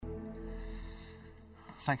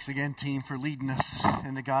Thanks again, team, for leading us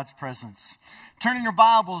into God's presence. Turning your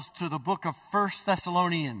Bibles to the book of 1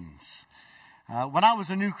 Thessalonians. When I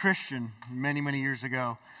was a new Christian many, many years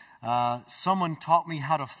ago, someone taught me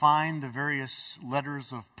how to find the various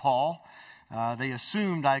letters of Paul. They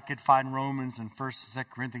assumed I could find Romans and 1st and 2nd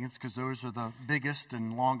Corinthians because those are the biggest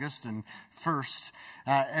and longest and first.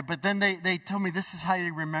 But then they told me this is how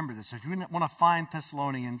you remember this. If you want to find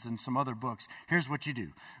Thessalonians and some other books, here's what you do.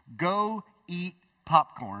 Go eat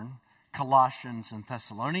popcorn, Colossians and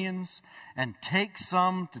Thessalonians, and take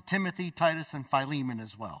some to Timothy, Titus, and Philemon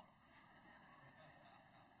as well.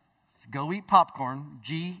 So go eat popcorn,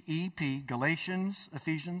 G-E-P, Galatians,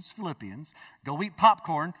 Ephesians, Philippians. Go eat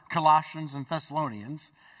popcorn, Colossians and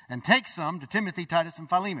Thessalonians, and take some to Timothy, Titus, and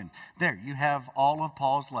Philemon. There, you have all of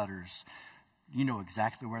Paul's letters. You know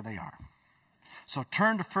exactly where they are. So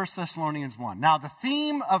turn to 1 Thessalonians 1. Now, the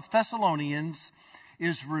theme of Thessalonians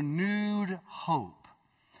is renewed hope.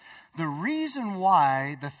 The reason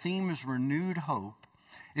why the theme is renewed hope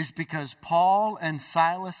is because Paul and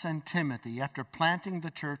Silas and Timothy, after planting the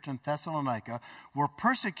church in Thessalonica, were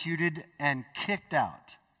persecuted and kicked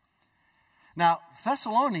out. Now,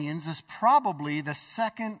 Thessalonians is probably the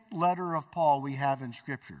second letter of Paul we have in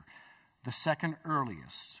Scripture, the second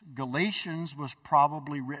earliest. Galatians was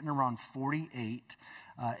probably written around 48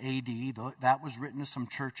 A.D. That was written to some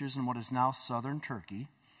churches in what is now southern Turkey.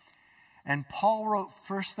 And Paul wrote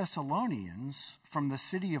 1 Thessalonians from the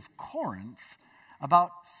city of Corinth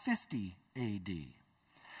about 50 A.D.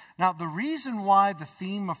 Now, the reason why the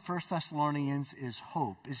theme of 1 Thessalonians is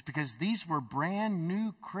hope is because these were brand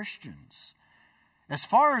new Christians. As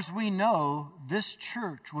far as we know, this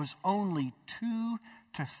church was only 2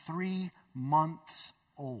 to 3 months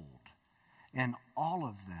old, and all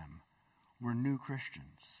of them were new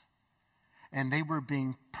Christians. And they were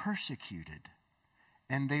being persecuted,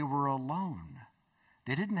 and they were alone.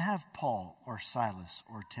 They didn't have Paul or Silas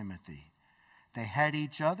or Timothy. They had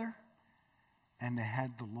each other, and they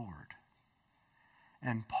had the Lord.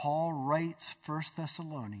 And Paul writes 1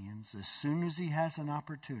 Thessalonians as soon as he has an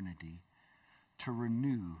opportunity to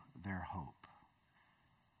renew their hope.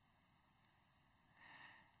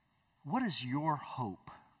 What is your hope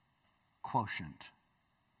quotient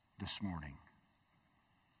this morning?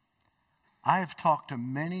 I have talked to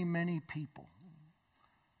many, many people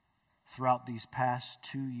throughout these past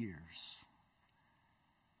 2 years.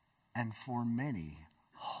 And for many,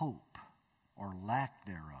 hope or lack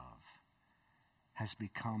thereof has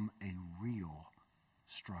become a real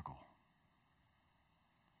struggle.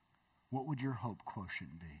 What would your hope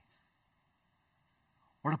quotient be?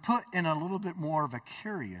 Or to put in a little bit more of a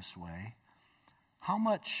curious way, how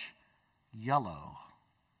much yellow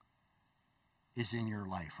is in your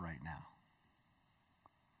life right now?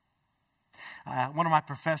 One of my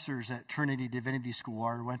professors at Trinity Divinity School,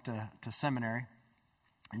 I went to seminary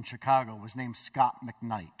in Chicago, was named Scott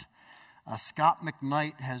McKnight. Scott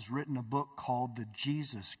McKnight has written a book called The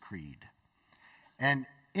Jesus Creed. And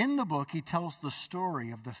in the book, he tells the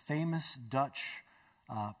story of the famous Dutch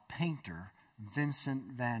painter,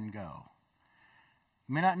 Vincent van Gogh.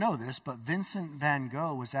 You may not know this, but Vincent van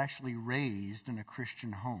Gogh was actually raised in a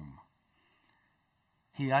Christian home.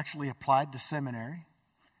 He actually applied to seminary.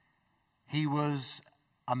 He was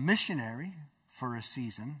a missionary for a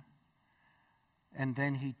season, and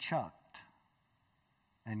then he chucked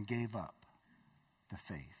and gave up the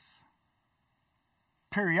faith.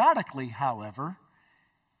 Periodically, however,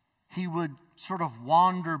 he would sort of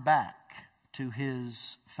wander back to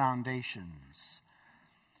his foundations.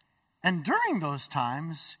 And during those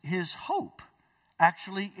times, his hope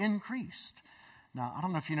actually increased. Now, I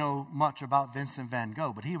don't know if you know much about Vincent van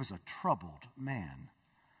Gogh, but he was a troubled man.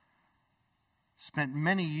 Spent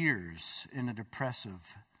many years in a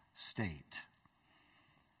depressive state.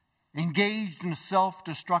 Engaged in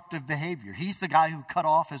self-destructive behavior. He's the guy who cut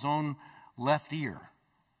off his own left ear.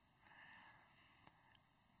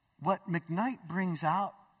 What McKnight brings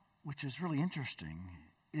out, which is really interesting,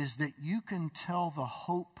 is that you can tell the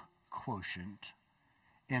hope quotient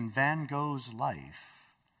in Van Gogh's life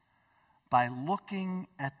by looking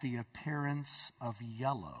at the appearance of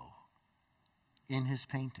yellow in his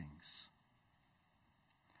paintings.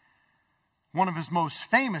 One of his most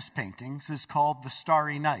famous paintings is called The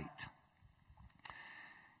Starry Night.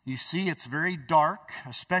 You see, it's very dark,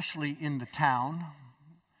 especially in the town.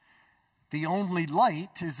 The only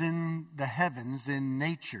light is in the heavens, in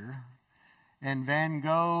nature. And Van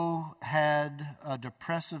Gogh had a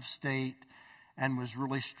depressive state and was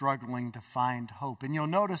really struggling to find hope. And you'll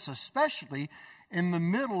notice, especially in the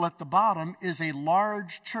middle at the bottom, is a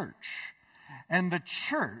large church. And the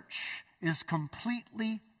church is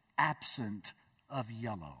completely absent of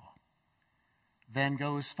yellow. Van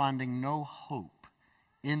Gogh is finding no hope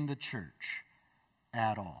in the church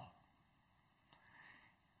at all.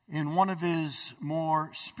 In one of his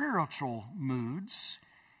more spiritual moods,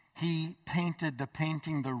 he painted the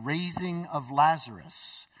painting The Raising of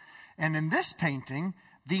Lazarus. And in this painting,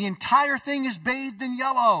 the entire thing is bathed in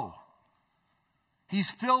yellow.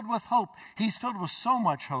 He's filled with hope. He's filled with so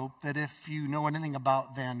much hope that if you know anything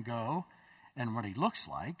about Van Gogh and what he looks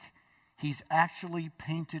like, he's actually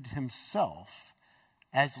painted himself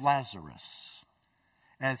as Lazarus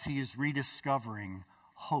as he is rediscovering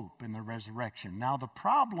hope in the resurrection. Now, the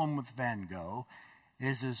problem with Van Gogh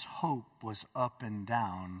is his hope was up and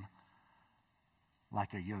down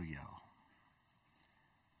like a yo-yo.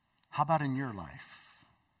 How about in your life?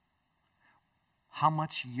 How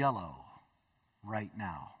much yellow right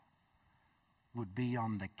now would be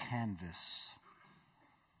on the canvas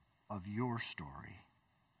of your story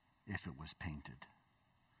if it was painted?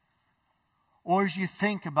 Or as you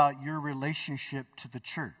think about your relationship to the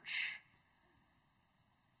church,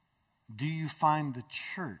 do you find the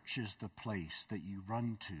church is the place that you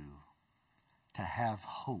run to have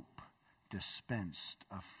hope dispensed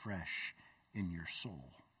afresh in your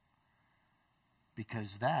soul?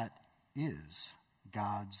 Because that is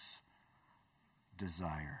God's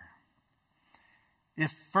desire.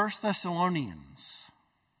 If 1 Thessalonians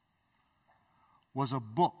was a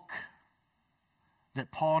book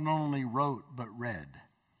that Paul not only wrote but read,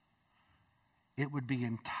 it would be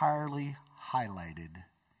entirely highlighted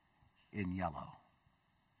in yellow.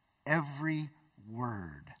 Every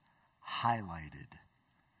word highlighted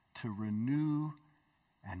to renew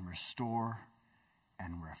and restore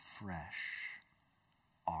and refresh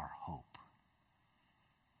our hope.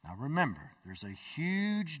 Now remember, there's a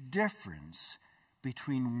huge difference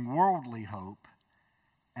between worldly hope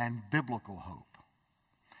and biblical hope.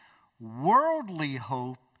 Worldly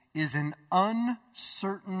hope is an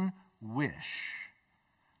uncertain wish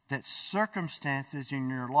that circumstances in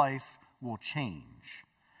your life will change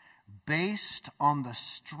based on the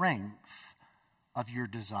strength of your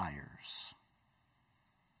desires.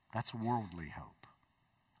 That's worldly hope.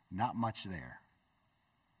 Not much there.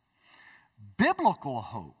 Biblical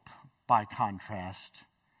hope, by contrast,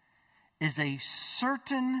 is a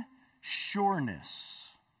certain sureness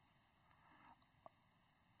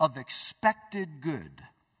of expected good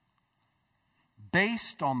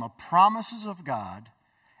based on the promises of God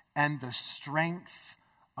and the strength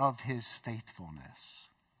of his faithfulness.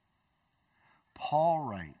 Paul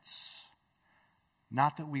writes,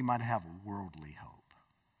 not that we might have worldly hope,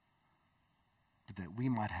 but that we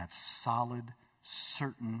might have solid,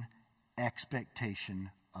 certain expectation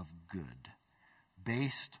of good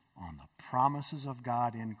based on the promises of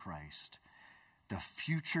God in Christ, the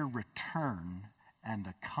future return and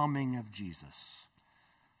the coming of Jesus,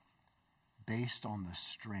 based on the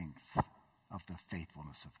strength of the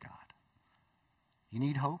faithfulness of God. You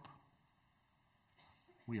need hope?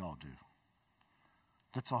 We all do.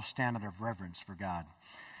 Let's all stand out of reverence for God.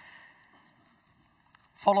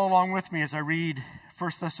 Follow along with me as I read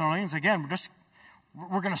 1 Thessalonians. Again,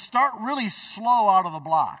 we're going to start really slow out of the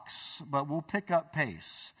blocks, but we'll pick up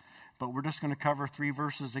pace. But we're just going to cover 3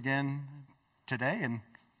 verses again today, and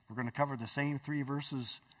we're going to cover the same 3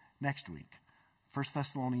 verses next week. 1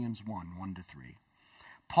 Thessalonians 1, 1-3.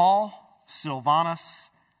 Paul, Silvanus,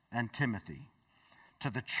 and Timothy, to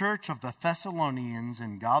the church of the Thessalonians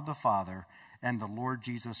in God the Father and the Lord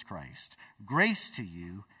Jesus Christ, grace to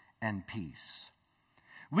you and peace.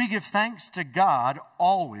 We give thanks to God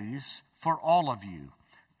always for all of you,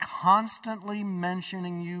 constantly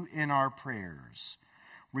mentioning you in our prayers,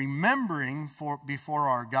 remembering before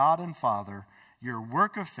our God and Father your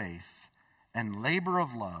work of faith and labor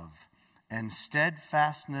of love and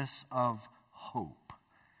steadfastness of hope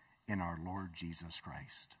in our Lord Jesus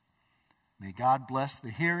Christ. May God bless the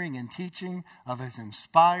hearing and teaching of his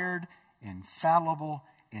inspired, infallible,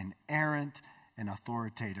 inerrant, and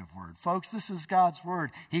authoritative word. Folks, this is God's word.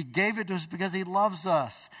 He gave it to us because he loves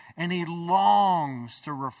us, and he longs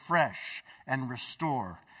to refresh and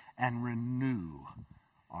restore and renew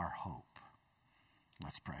our hope.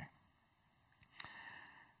 Let's pray.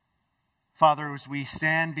 Father, as we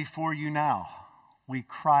stand before you now, we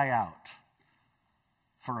cry out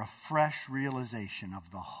for a fresh realization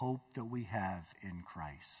of the hope that we have in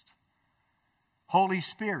Christ. Holy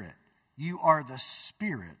Spirit, you are the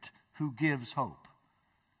Spirit who gives hope.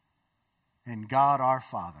 And God our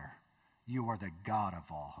Father, you are the God of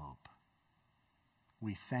all hope.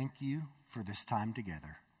 We thank you for this time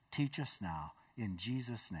together. Teach us now. In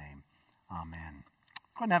Jesus' name, amen.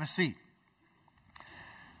 Go ahead and have a seat.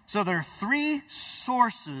 So there are three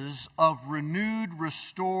sources of renewed,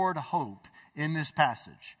 restored hope in this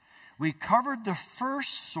passage. We covered the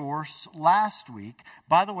first source last week.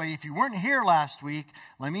 By the way, if you weren't here last week,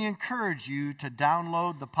 let me encourage you to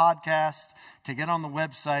download the podcast, to get on the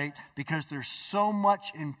website, because there's so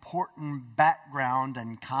much important background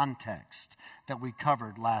and context that we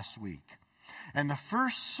covered last week. And the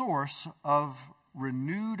first source of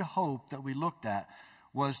renewed hope that we looked at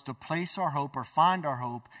was to place our hope or find our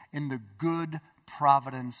hope in the good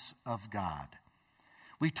providence of God.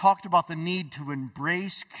 We talked about the need to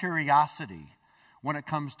embrace curiosity when it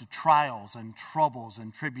comes to trials and troubles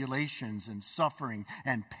and tribulations and suffering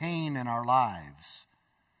and pain in our lives.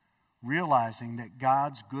 Realizing that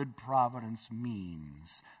God's good providence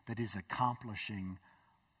means that He's accomplishing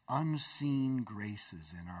unseen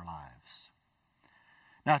graces in our lives.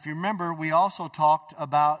 Now, if you remember, we also talked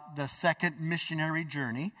about the second missionary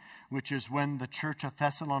journey, which is when the church of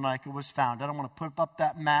Thessalonica was founded. I want to put up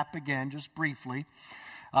that map again, just briefly.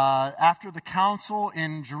 After the council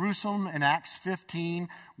in Jerusalem in Acts 15,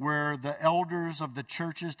 where the elders of the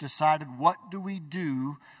churches decided, what do we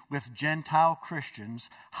do with Gentile Christians?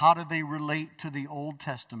 How do they relate to the Old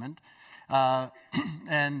Testament?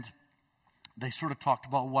 And they sort of talked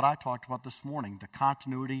about what I talked about this morning, the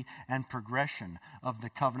continuity and progression of the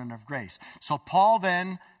covenant of grace. So Paul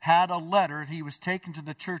then had a letter he was taken to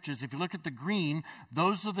the churches. If you look at the green,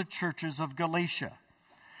 those are the churches of Galatia.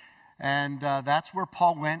 And that's where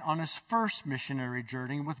Paul went on his first missionary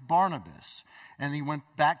journey with Barnabas. And he went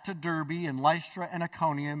back to Derbe and Lystra and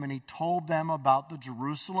Iconium, and he told them about the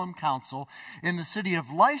Jerusalem council. In the city of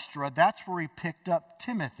Lystra, that's where he picked up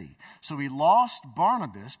Timothy. So he lost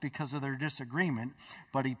Barnabas because of their disagreement,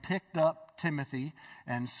 but he picked up Timothy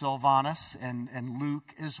and Silvanus and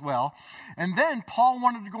Luke as well. And then Paul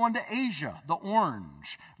wanted to go into Asia, the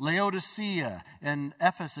orange, Laodicea and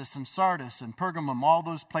Ephesus and Sardis and Pergamum, all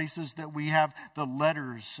those places that we have the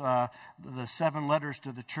letters, the 7 letters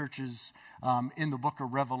to the churches in the book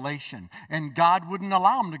of Revelation. And God wouldn't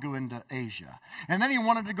allow him to go into Asia. And then he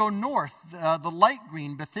wanted to go north, the light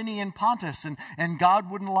green, Bithynia and Pontus, and God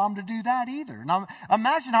wouldn't allow him to do that either. Now,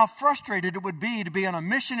 imagine how frustrated it would be to be on a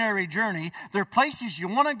missionary journey. There are places you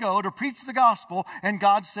want to go to preach the gospel, and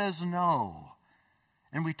God says no.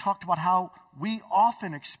 And we talked about how we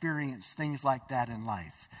often experience things like that in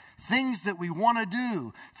life. Things that we want to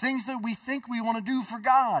do, things that we think we want to do for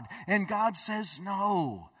God, and God says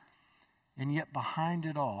no. And yet behind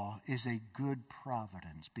it all is a good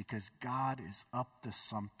providence, because God is up to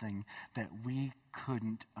something that we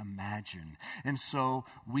couldn't imagine. And so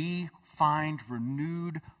we find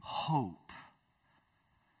renewed hope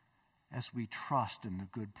as we trust in the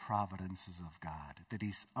good providences of God, that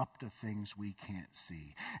He's up to things we can't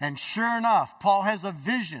see. And sure enough, Paul has a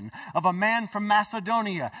vision of a man from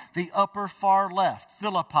Macedonia, the upper far left,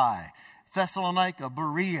 Philippi, Thessalonica,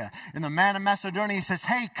 Berea. And the man in Macedonia says,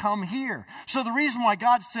 hey, come here. So the reason why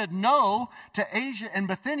God said no to Asia and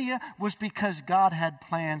Bithynia was because God had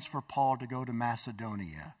plans for Paul to go to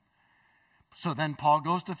Macedonia. So then Paul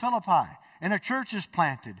goes to Philippi, and a church is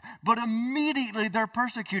planted. But immediately they're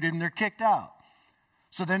persecuted and they're kicked out.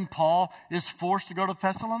 So then Paul is forced to go to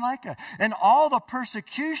Thessalonica. And all the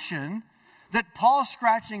persecution that Paul's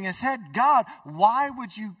scratching his head, God, why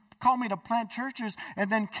would you call me to plant churches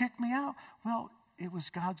and then kick me out? Well, it was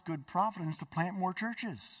God's good providence to plant more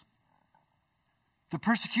churches. The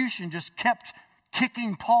persecution just kept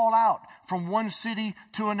kicking Paul out from one city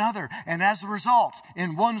to another. And as a result,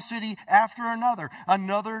 in one city after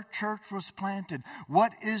another church was planted.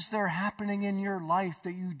 What is there happening in your life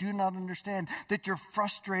that you do not understand, that you're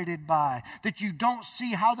frustrated by, that you don't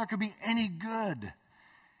see how there could be any good?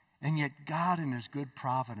 And yet God in His good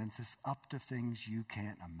providence is up to things you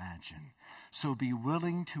can't imagine. So be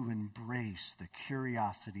willing to embrace the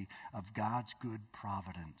curiosity of God's good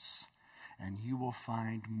providence, and you will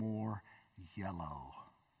find more yellow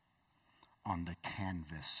on the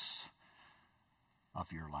canvas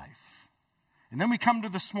of your life. And then we come to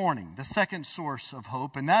this morning, the second source of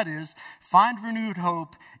hope, and that is find renewed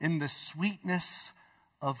hope in the sweetness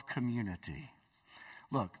of community.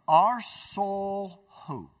 Look, our sole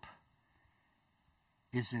hope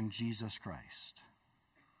is in Jesus Christ.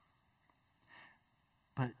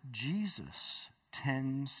 But Jesus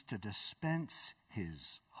tends to dispense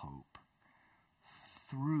His hope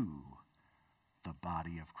through the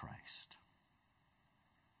body of Christ.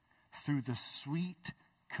 Through the sweet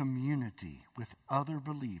community with other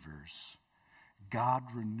believers, God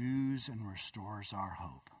renews and restores our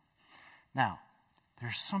hope. Now,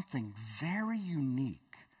 there's something very unique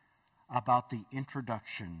about the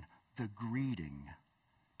introduction, the greeting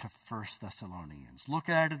to 1 Thessalonians. Look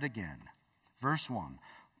at it again. Verse 1,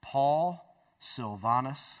 Paul,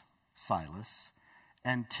 Silvanus, Silas,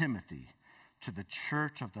 and Timothy to the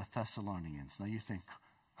church of the Thessalonians. Now you think,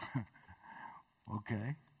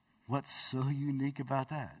 okay, what's so unique about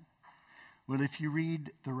that? Well, if you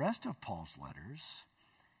read the rest of Paul's letters,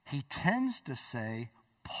 he tends to say,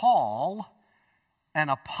 Paul, an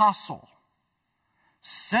apostle,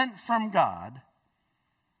 sent from God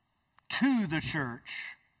to the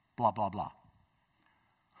church, blah, blah, blah.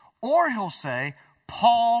 Or he'll say,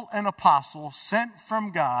 Paul, an apostle, sent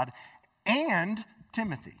from God, and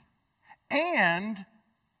Timothy, and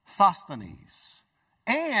Sosthenes,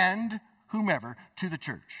 and whomever to the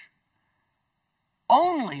church.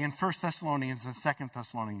 Only in 1 Thessalonians and 2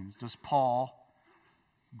 Thessalonians does Paul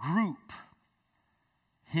group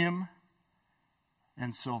him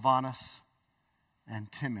and Silvanus and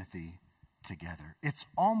Timothy together. It's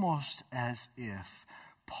almost as if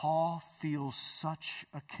Paul feels such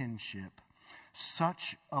a kinship,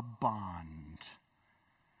 such a bond,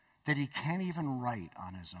 that he can't even write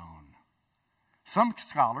on his own. Some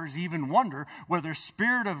scholars even wonder whether the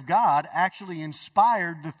Spirit of God actually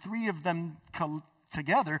inspired the three of them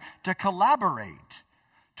together to collaborate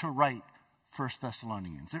to write 1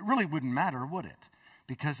 Thessalonians. It really wouldn't matter, would it?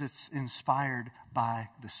 Because it's inspired by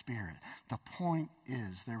the Spirit. The point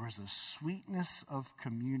is, there was a sweetness of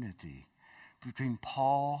community between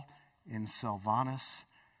Paul and Silvanus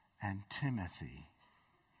and Timothy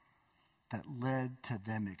that led to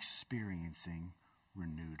them experiencing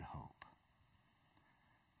renewed hope.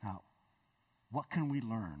 Now, what can we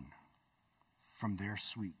learn from their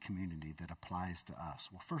sweet community that applies to us?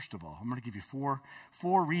 Well, first of all, I'm going to give you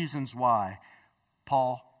four reasons why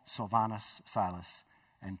Paul, Silvanus, Silas,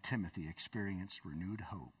 and Timothy experienced renewed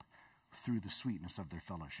hope through the sweetness of their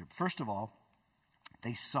fellowship. First of all,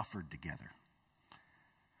 they suffered together.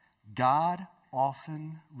 God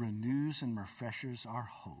often renews and refreshes our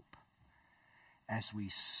hope as we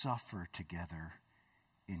suffer together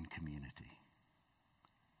in community.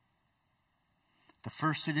 The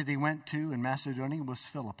first city they went to in Macedonia was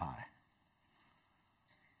Philippi.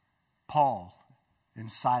 Paul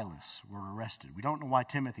and Silas were arrested. We don't know why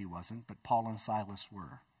Timothy wasn't, but Paul and Silas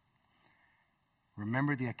were.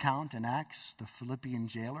 Remember the account in Acts, the Philippian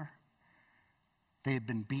jailer? They had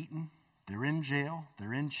been beaten. They're in jail.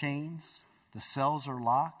 They're in chains. The cells are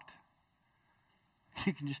locked.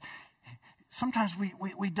 You can just... Sometimes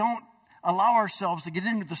we don't allow ourselves to get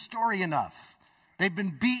into the story enough. They've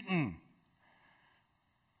been beaten.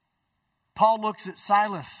 Paul looks at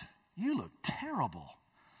Silas. You look terrible.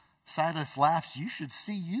 Silas laughs. You should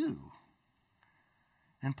see you.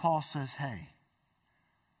 And Paul says, hey,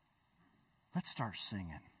 let's start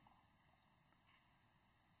singing.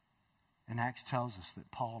 And Acts tells us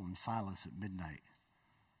that Paul and Silas at midnight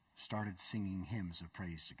started singing hymns of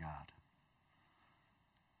praise to God.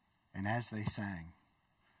 And as they sang,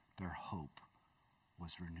 their hope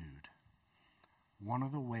was renewed. One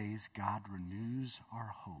of the ways God renews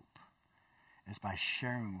our hope is by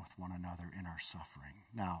sharing with one another in our suffering.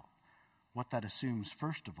 Now, what that assumes,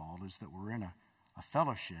 first of all, is that we're in a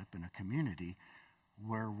fellowship, in a community,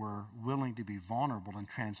 where we're willing to be vulnerable and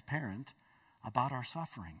transparent about our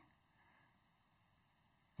suffering.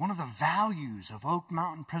 One of the values of Oak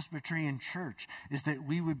Mountain Presbyterian Church is that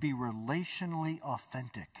we would be relationally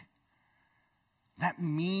authentic. That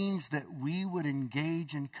means that we would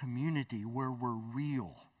engage in community where we're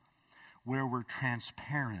real, where we're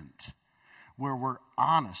transparent, where we're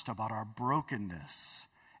honest about our brokenness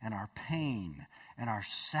and our pain and our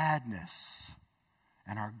sadness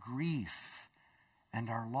and our grief and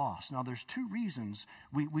our loss. Now, there's two reasons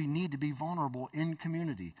we need to be vulnerable in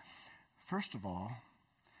community. First of all,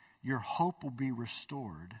 your hope will be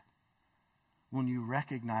restored when you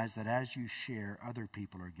recognize that as you share, other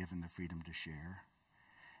people are given the freedom to share.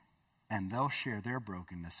 And they'll share their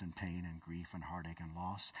brokenness and pain and grief and heartache and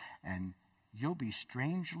loss. And you'll be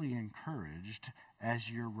strangely encouraged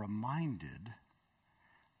as you're reminded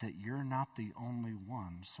that you're not the only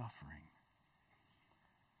one suffering.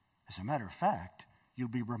 As a matter of fact, you'll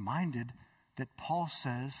be reminded that Paul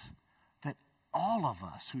says that all of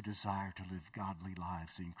us who desire to live godly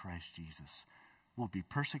lives in Christ Jesus will be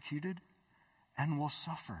persecuted and will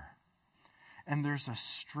suffer. And there's a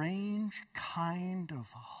strange kind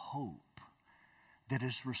of hope that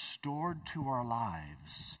is restored to our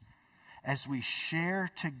lives as we share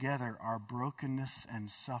together our brokenness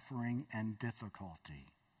and suffering and difficulty,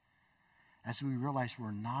 as we realize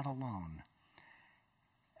we're not alone.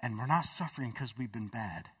 And we're not suffering because we've been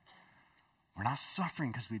bad. We're not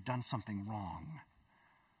suffering because we've done something wrong.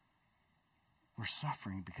 We're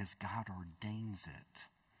suffering because God ordains it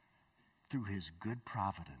through his good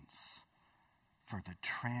providence for the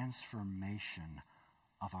transformation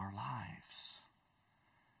of our lives.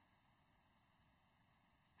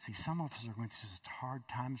 See, some of us are going through just hard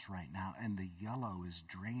times right now, and the yellow is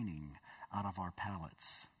draining out of our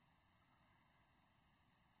palates.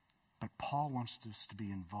 But Paul wants us to be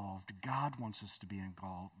involved. God wants us to be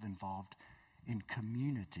involved in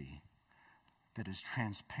community that is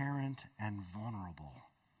transparent and vulnerable.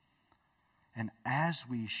 And as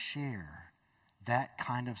we share that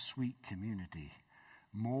kind of sweet community,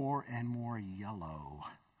 more and more yellow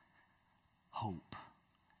hope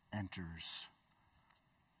enters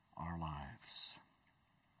our lives.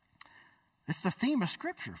 It's the theme of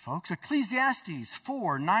Scripture, folks. Ecclesiastes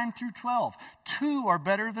 4, 9 through 12. 2 are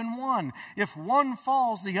better than 1. If one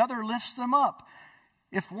falls, the other lifts them up.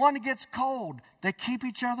 If one gets cold, they keep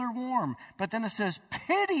each other warm. But then it says,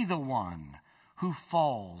 pity the one who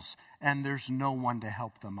falls and there's no one to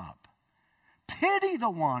help them up. Pity the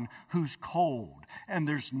one who's cold and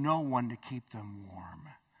there's no one to keep them warm.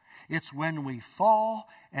 It's when we fall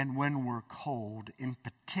and when we're cold, in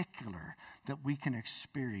particular, that we can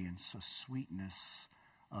experience a sweetness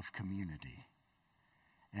of community.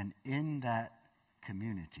 And in that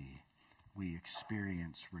community, we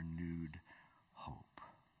experience renewed hope.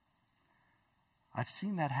 I've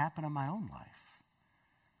seen that happen in my own life.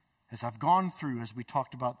 As I've gone through, as we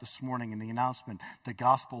talked about this morning in the announcement, the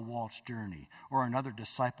Gospel Waltz Journey, or another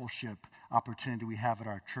discipleship opportunity we have at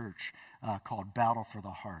our church called Battle for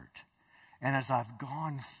the Heart. And as I've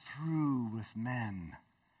gone through with men,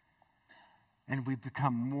 and we've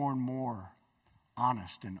become more and more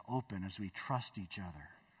honest and open as we trust each other,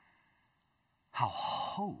 how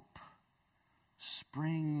hope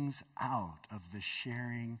springs out of the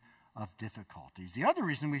sharing of difficulties. The other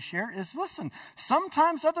reason we share is, listen,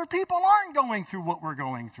 sometimes other people aren't going through what we're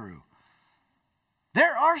going through.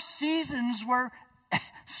 There are seasons where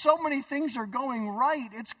so many things are going right,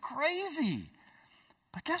 it's crazy.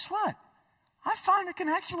 But guess what? I find it can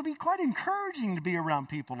actually be quite encouraging to be around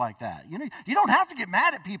people like that. You know, you don't have to get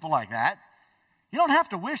mad at people like that. You don't have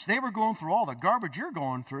to wish they were going through all the garbage you're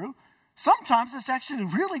going through. Sometimes it's actually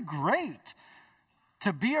really great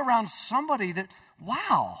to be around somebody that,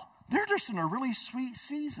 wow, they're just in a really sweet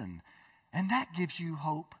season. And that gives you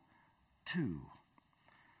hope too.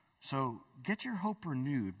 So get your hope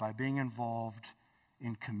renewed by being involved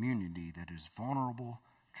in community that is vulnerable,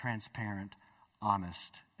 transparent,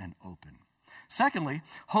 honest, and open. Secondly,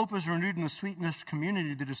 hope is renewed in the sweetness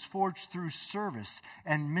community that is forged through service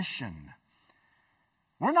and mission.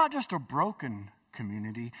 We're not just a broken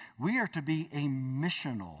community. We are to be a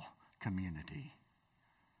missional community.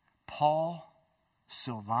 Paul,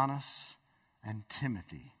 Silvanus, and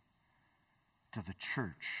Timothy to the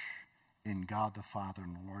church in God the Father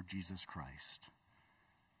and the Lord Jesus Christ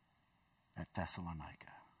at Thessalonica.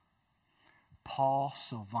 Paul,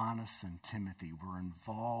 Silvanus, and Timothy were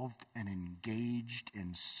involved and engaged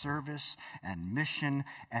in service and mission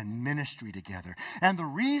and ministry together. And the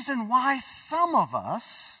reason why some of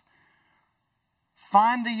us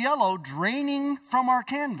find the yellow draining from our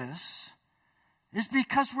canvas is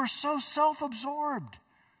because we're so self-absorbed.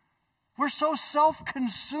 We're so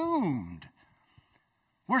self-consumed.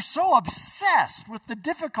 We're so obsessed with the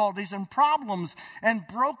difficulties and problems and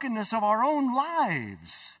brokenness of our own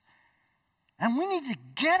lives. And we need to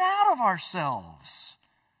get out of ourselves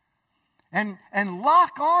and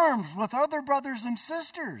lock arms with other brothers and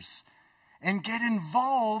sisters and get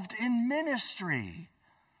involved in ministry.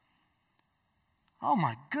 Oh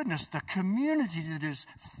my goodness, the community that is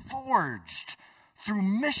forged through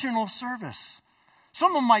missional service.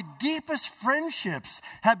 Some of my deepest friendships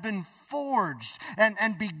have been forged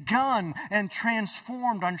and begun and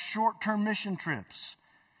transformed on short-term mission trips.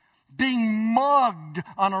 Being mugged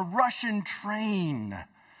on a Russian train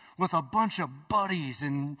with a bunch of buddies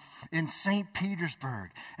in St.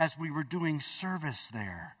 Petersburg as we were doing service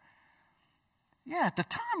there. Yeah, at the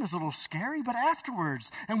time it was a little scary, but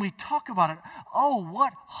afterwards, and we talk about it, oh,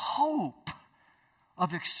 what hope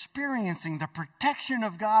of experiencing the protection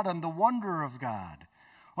of God and the wonder of God.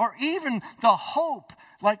 Or even the hope,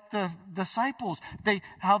 like the disciples,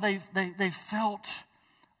 how they felt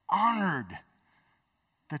honored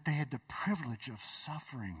that they had the privilege of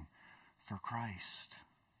suffering for Christ.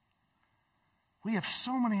 We have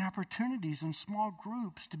so many opportunities in small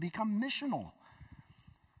groups to become missional.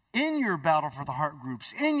 In your Battle for the Heart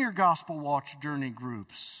groups, in your Gospel Waltz Journey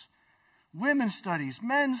groups, women's studies,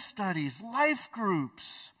 men's studies, life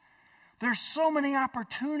groups. There's so many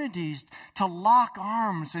opportunities to lock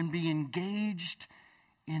arms and be engaged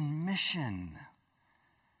in mission.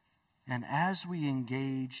 And as we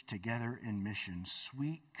engage together in mission,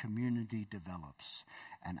 sweet community develops.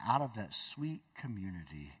 And out of that sweet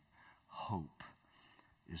community, hope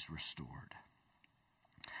is restored.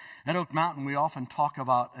 At Oak Mountain, we often talk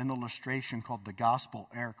about an illustration called the gospel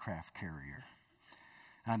aircraft carrier.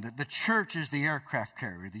 And the church is the aircraft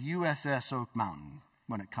carrier, the USS Oak Mountain,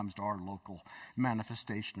 when it comes to our local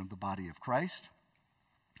manifestation of the body of Christ.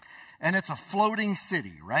 And it's a floating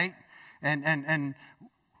city, right? And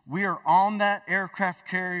we are on that aircraft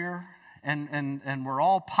carrier, and we're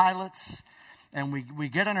all pilots, and we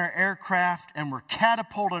get in our aircraft, and we're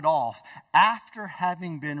catapulted off after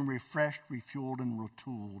having been refreshed, refueled, and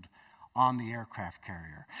retooled on the aircraft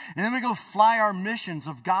carrier. And then we go fly our missions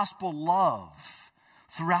of gospel love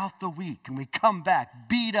throughout the week, and we come back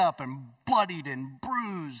beat up and bloodied and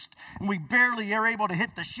bruised, and we barely are able to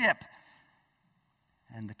hit the ship.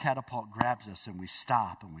 And the catapult grabs us, and we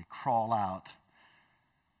stop, and we crawl out,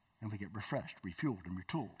 and we get refreshed, refueled, and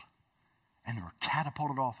retooled. And then we're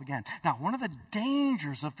catapulted off again. Now, one of the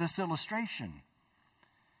dangers of this illustration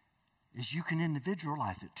is you can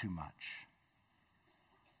individualize it too much.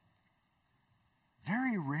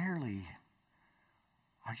 Very rarely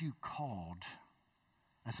are you called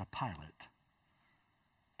as a pilot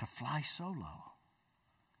to fly solo.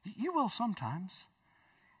 You will sometimes.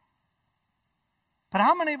 But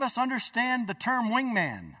how many of us understand the term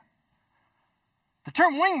wingman? The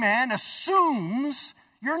term wingman assumes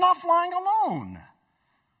you're not flying alone.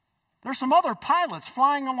 There's some other pilots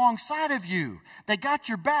flying alongside of you. They got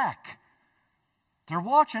your back. They're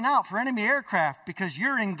watching out for enemy aircraft because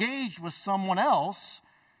you're engaged with someone else.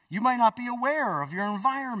 You might not be aware of your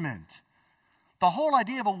environment. The whole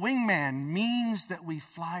idea of a wingman means that we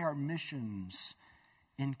fly our missions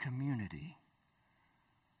in community.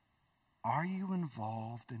 Are you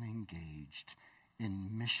involved and engaged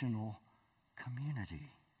in missional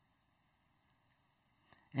community?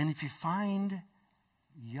 And if you find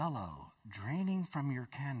yellow draining from your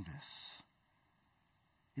canvas,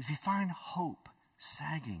 if you find hope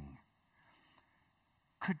sagging,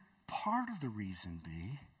 could part of the reason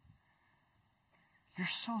be you're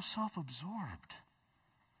so self-absorbed?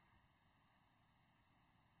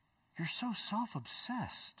 You're so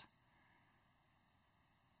self-obsessed.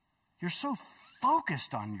 You're so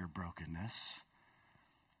focused on your brokenness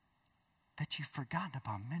that you've forgotten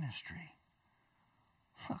about ministry.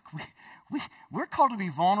 Look, we're called to be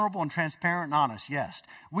vulnerable and transparent and honest, yes.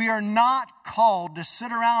 We are not called to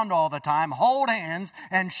sit around all the time, hold hands,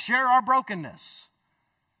 and share our brokenness.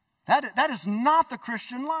 That is not the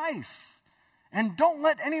Christian life. And don't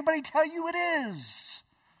let anybody tell you it is.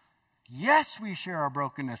 Yes, we share our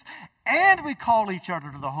brokenness, and we call each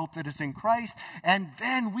other to the hope that is in Christ, and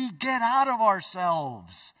then we get out of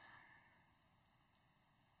ourselves.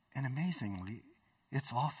 And amazingly,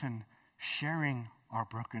 it's often sharing our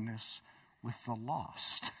brokenness with the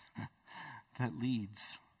lost that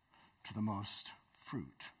leads to the most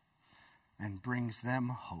fruit and brings them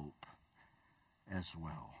hope as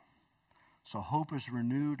well. So hope is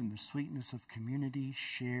renewed in the sweetness of community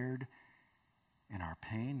shared in our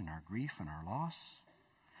pain and our grief and our loss.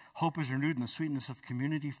 Hope is renewed in the sweetness of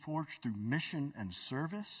community forged through mission and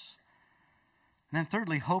service. And then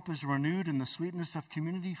thirdly, hope is renewed in the sweetness of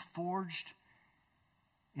community forged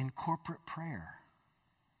in corporate prayer.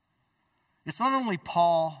 It's not only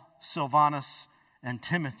Paul, Silvanus, and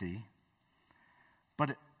Timothy,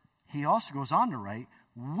 but he also goes on to write,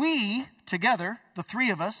 we together, the three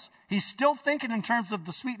of us, he's still thinking in terms of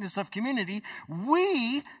the sweetness of community,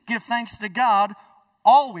 we give thanks to God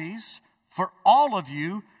always for all of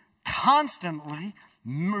you, constantly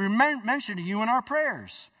mentioning you in our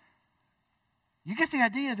prayers. You get the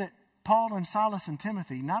idea that Paul and Silas and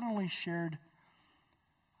Timothy not only shared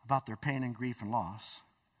about their pain and grief and loss,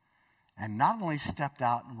 and not only stepped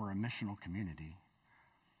out and were a missional community,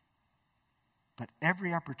 but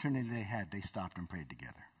every opportunity they had, they stopped and prayed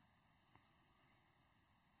together.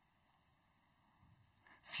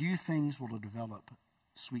 Few things will develop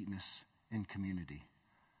sweetness in community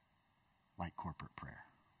like corporate prayer.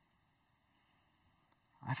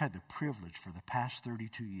 I've had the privilege for the past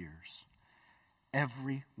 32 years,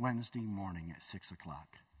 every Wednesday morning at 6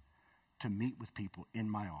 o'clock, to meet with people in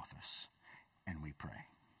my office, and we pray.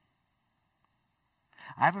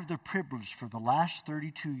 I've had the privilege for the last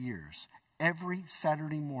 32 years, every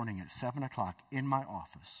Saturday morning at 7 o'clock in my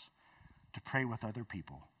office, to pray with other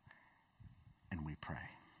people, and we pray.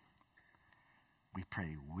 We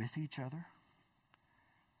pray with each other.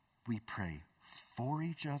 We pray for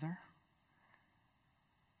each other.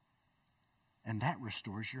 And that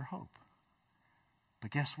restores your hope.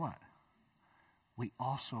 But guess what? We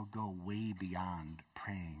also go way beyond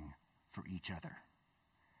praying for each other.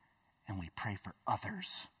 And we pray for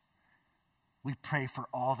others. We pray for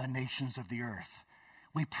all the nations of the earth.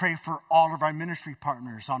 We pray for all of our ministry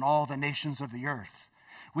partners on all the nations of the earth.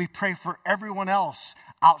 We pray for everyone else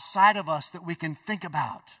outside of us that we can think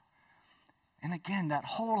about. And again, that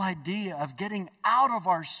whole idea of getting out of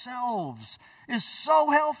ourselves is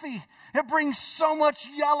so healthy. It brings so much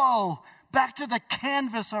yellow back to the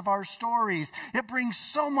canvas of our stories. It brings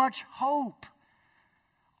so much hope.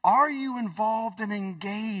 Are you involved and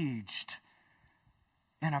engaged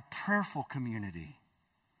in a prayerful community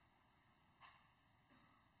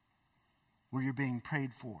where you're being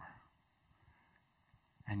prayed for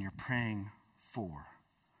and you're praying for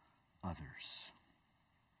others?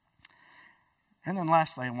 And then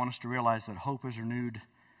lastly, I want us to realize that hope is renewed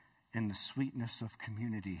in the sweetness of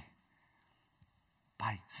community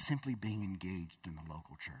by simply being engaged in the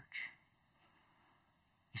local church.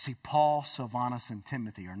 You see, Paul, Silvanus, and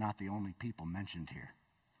Timothy are not the only people mentioned here.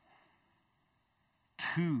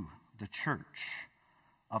 To the church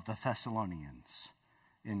of the Thessalonians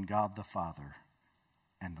in God the Father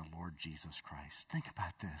and the Lord Jesus Christ. Think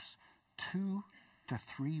about this. 2 to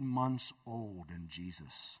 3 months old in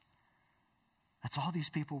Jesus. That's all these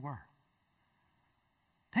people were.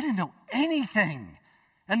 They didn't know anything.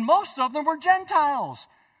 And most of them were Gentiles.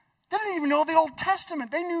 They didn't even know the Old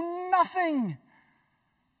Testament. They knew nothing.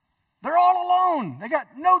 They're all alone. They got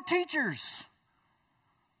no teachers.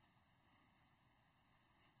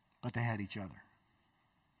 But they had each other.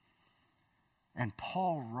 And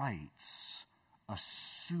Paul writes,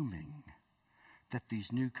 assuming that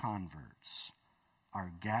these new converts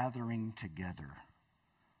are gathering together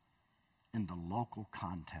in the local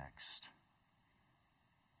context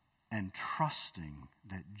and trusting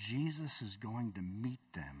that Jesus is going to meet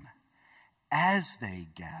them as they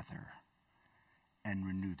gather and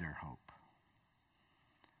renew their hope.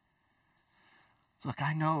 Look,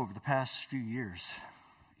 I know over the past few years,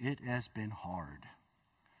 it has been hard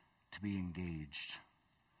to be engaged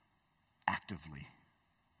actively,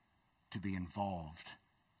 to be involved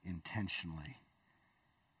intentionally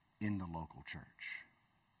in the local church.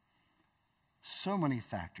 So many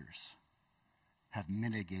factors have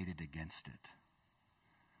mitigated against it.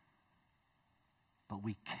 But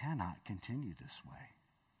we cannot continue this way.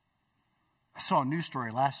 I saw a news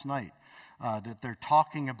story last night that they're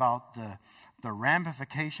talking about the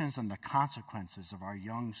ramifications and the consequences of our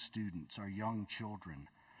young students, our young children,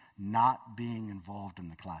 not being involved in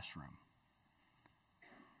the classroom.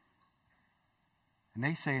 And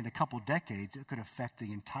they say in a couple decades, it could affect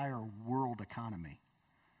the entire world economy.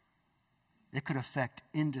 It could affect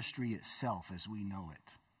industry itself as we know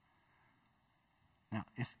it. Now,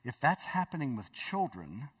 if that's happening with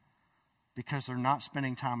children because they're not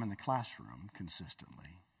spending time in the classroom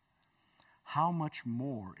consistently, how much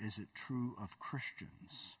more is it true of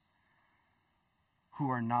Christians who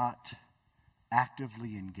are not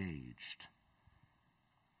actively engaged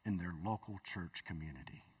in their local church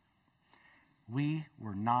community? We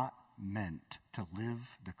were not meant to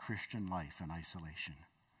live the Christian life in isolation.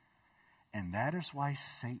 And that is why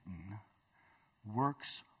Satan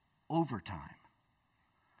works overtime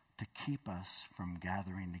to keep us from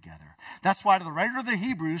gathering together. That's why the writer of the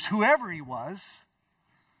Hebrews, whoever he was,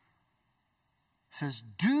 says,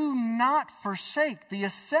 do not forsake the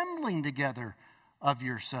assembling together of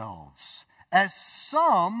yourselves, as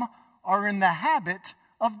some are in the habit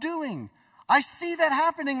of doing. I see that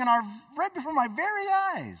happening right before my very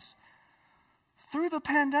eyes. Through the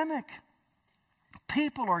pandemic,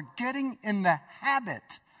 people are getting in the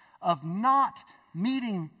habit of not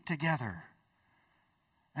meeting together.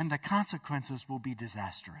 And the consequences will be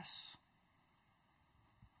disastrous.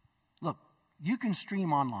 Look, you can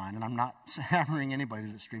stream online, and I'm not hammering anybody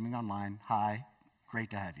that's streaming online. Hi, great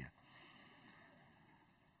to have you.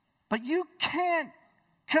 But you can't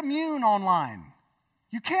commune online.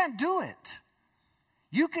 You can't do it.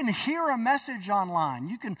 You can hear a message online.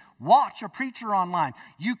 You can watch a preacher online.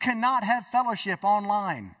 You cannot have fellowship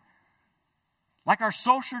online. Like our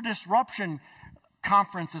social disruption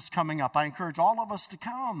conference is coming up. I encourage all of us to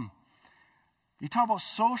come. You talk about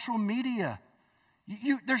social media.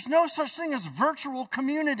 There's no such thing as virtual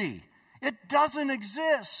community. It doesn't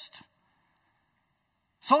exist.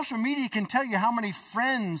 Social media can tell you how many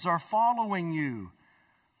friends are following you.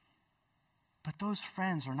 But those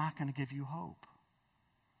friends are not going to give you hope.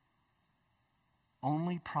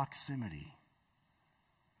 Only proximity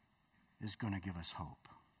is going to give us hope.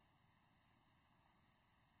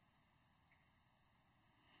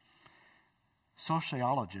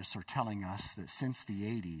 Sociologists are telling us that since the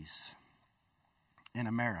 80s in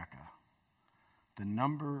America, the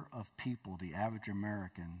number of people the average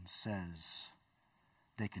American says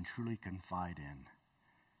they can truly confide in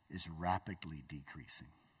is rapidly decreasing.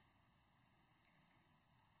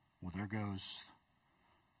 Well, there goes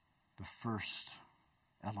the first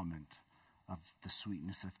element of the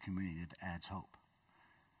sweetness of community that adds hope.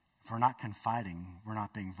 If we're not confiding, we're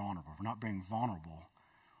not being vulnerable. If we're not being vulnerable,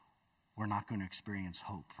 we're not going to experience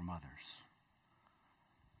hope from others.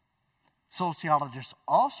 Sociologists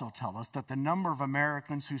also tell us that the number of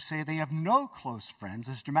Americans who say they have no close friends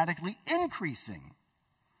is dramatically increasing.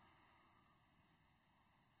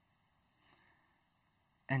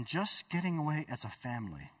 And just getting away as a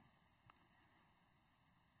family,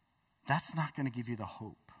 that's not going to give you the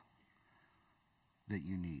hope that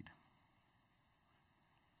you need.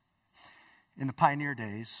 In the pioneer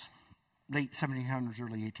days, late 1700s,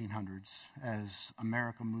 early 1800s, as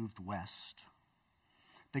America moved west,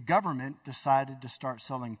 the government decided to start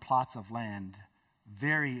selling plots of land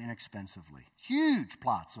very inexpensively, huge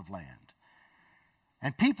plots of land.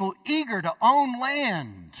 And people eager to own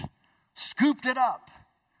land scooped it up.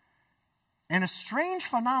 And a strange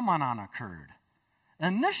phenomenon occurred.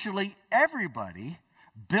 Initially, everybody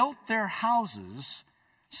built their houses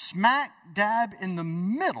smack dab in the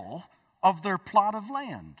middle of their plot of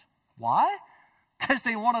land. Why? Because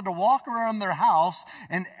they wanted to walk around their house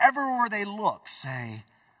and everywhere they look say,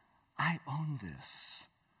 I own this.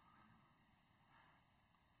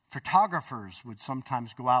 Photographers would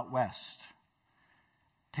sometimes go out west,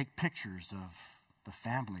 take pictures of the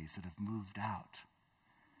families that have moved out,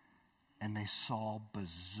 and they saw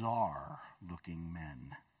bizarre-looking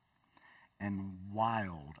men and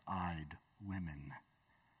wild-eyed women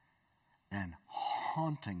and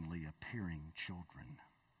hauntingly appearing children.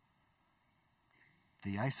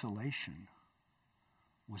 The isolation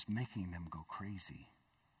was making them go crazy,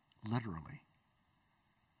 literally.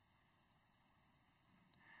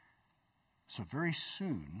 So very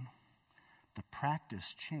soon, the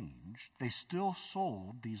practice changed. They still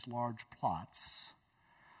sold these large plots,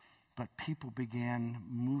 but people began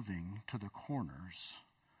moving to the corners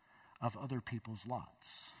of other people's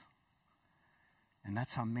lots. And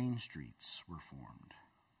that's how main streets were formed.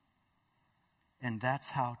 And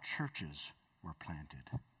that's how churches were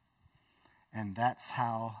planted. And that's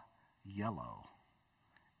how yellow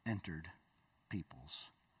entered people's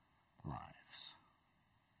lives.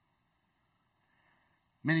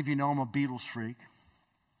 Many of you know I'm a Beatles freak,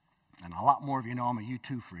 and a lot more of you know I'm a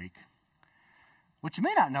U2 freak. What you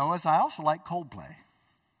may not know is I also like Coldplay.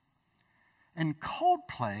 And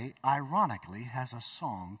Coldplay, ironically, has a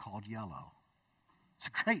song called Yellow. It's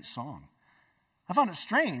a great song. I found it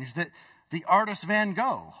strange that the artist Van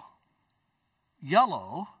Gogh,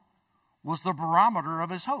 yellow was the barometer of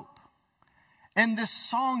his hope. And this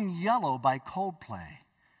song, Yellow, by Coldplay,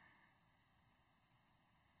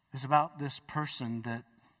 is about this person that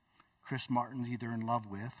Chris Martin's either in love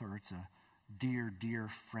with or it's a dear, dear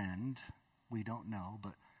friend. We don't know,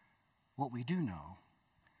 but what we do know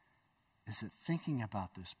is that thinking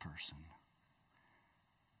about this person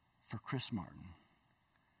for Chris Martin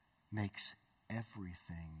makes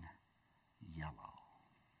everything yellow.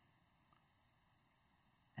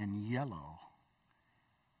 And yellow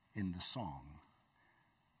in the song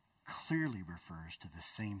clearly refers to the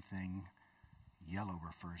same thing yellow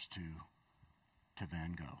refers to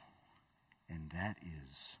Van Gogh, and that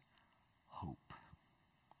is hope.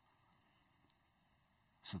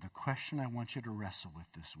 So the question I want you to wrestle with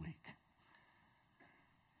this week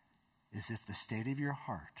is, if the state of your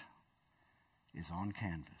heart is on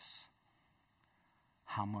canvas,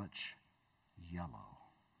 how much yellow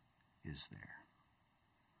is there?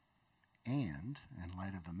 And, in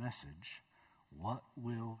light of the message, what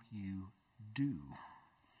will you do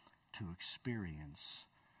to experience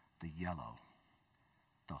the yellow,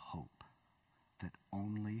 the hope that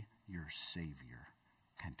only your Savior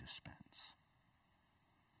can dispense?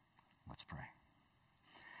 Let's pray.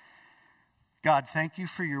 God, thank you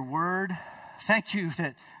for your word. Thank you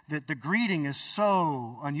that the greeting is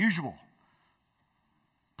so unusual.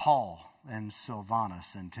 Paul and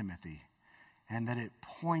Silvanus and Timothy, and that it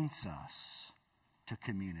points us to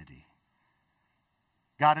community.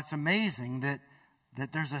 God, it's amazing that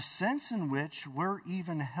there's a sense in which we're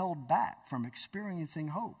even held back from experiencing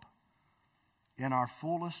hope in our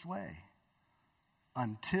fullest way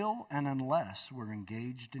until and unless we're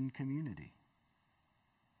engaged in community.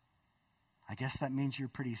 I guess that means you're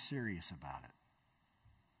pretty serious about it.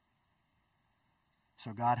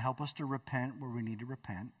 So God, help us to repent where we need to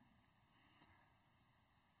repent.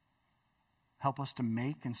 Help us to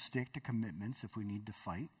make and stick to commitments if we need to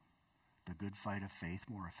fight the good fight of faith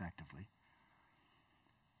more effectively.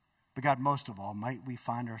 But God, most of all, might we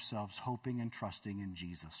find ourselves hoping and trusting in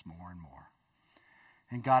Jesus more and more.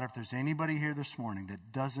 And God, if there's anybody here this morning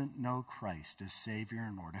that doesn't know Christ as Savior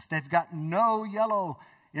and Lord, if they've got no yellow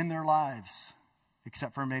in their lives,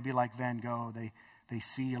 except for maybe like Van Gogh, they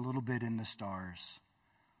see a little bit in the stars.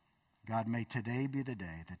 God, may today be the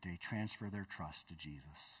day that they transfer their trust to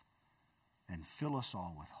Jesus and fill us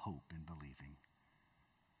all with hope and believing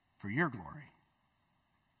for your glory.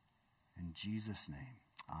 In Jesus' name,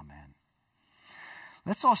 amen.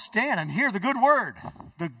 Let's all stand and hear the good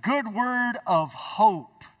word of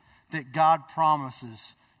hope that God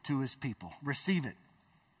promises to his people. Receive it.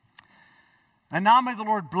 And now may the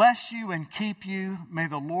Lord bless you and keep you. May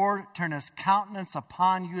the Lord turn his countenance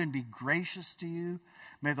upon you and be gracious to you.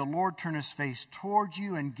 May the Lord turn his face toward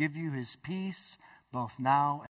you and give you his peace, both now and